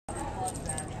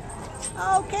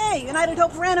Okay, United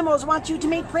Hope for Animals wants you to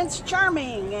meet Prince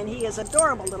Charming, and he is an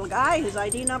adorable little guy. His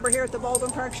ID number here at the Baldwin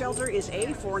Park Shelter is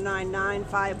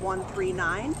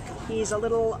A4995139. He's a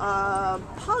little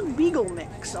Pug Beagle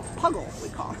mix, a Puggle we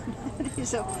call him.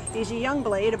 he's a young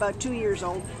blade, about 2 years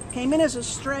old. Came in as a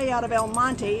stray out of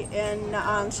Monte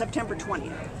on September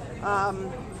 20th.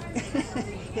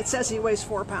 It says he weighs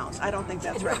 4 pounds. I don't think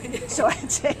that's right. So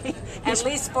I'd say at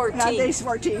least 14. At least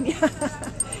 14. Yeah.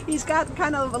 He's got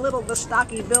kind of the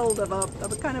stocky build of a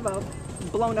kind of a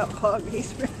blown-up pug.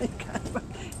 He's really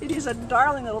it is a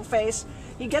darling little face.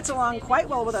 He gets along quite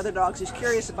well with other dogs. He's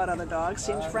curious about other dogs.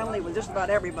 Seems friendly with just about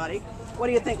everybody. What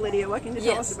do you think, Lydia? What can you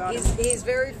tell us about him? He's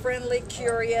very friendly,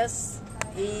 curious.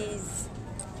 He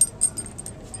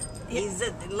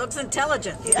looks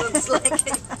intelligent. He looks like.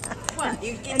 Well,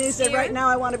 and he said, right now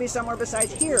I want to be somewhere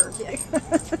besides here. Yeah.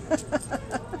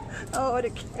 Oh, what a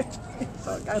cute.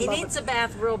 So, he needs a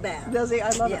bath real bad. Does he?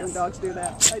 I love it when dogs do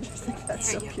that. I just think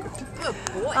that's so cute. Good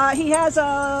boy. He has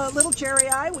a little cherry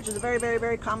eye, which is a very, very,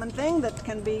 very common thing that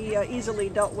can be easily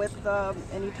dealt with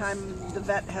anytime the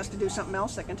vet has to do something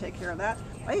else. They can take care of that.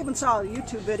 I even saw a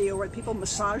YouTube video where people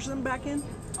massage them back in.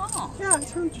 Oh. Yeah,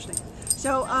 it's really interesting.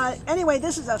 So anyway,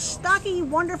 this is a stocky,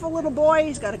 wonderful little boy.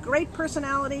 He's got a great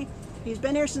personality. He's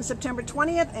been here since September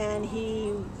 20th, and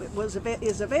he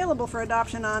is available for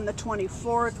adoption on the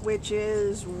 24th, which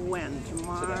is when?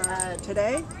 Tomorrow?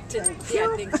 Today? Yeah,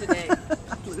 I think today.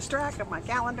 I lose track of my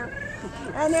calendar.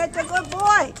 And it's a good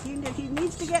boy. He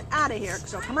needs to get out of here.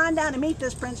 So come on down and meet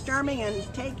this Prince Charming and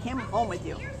take him home with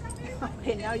you.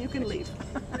 Okay, now you can leave.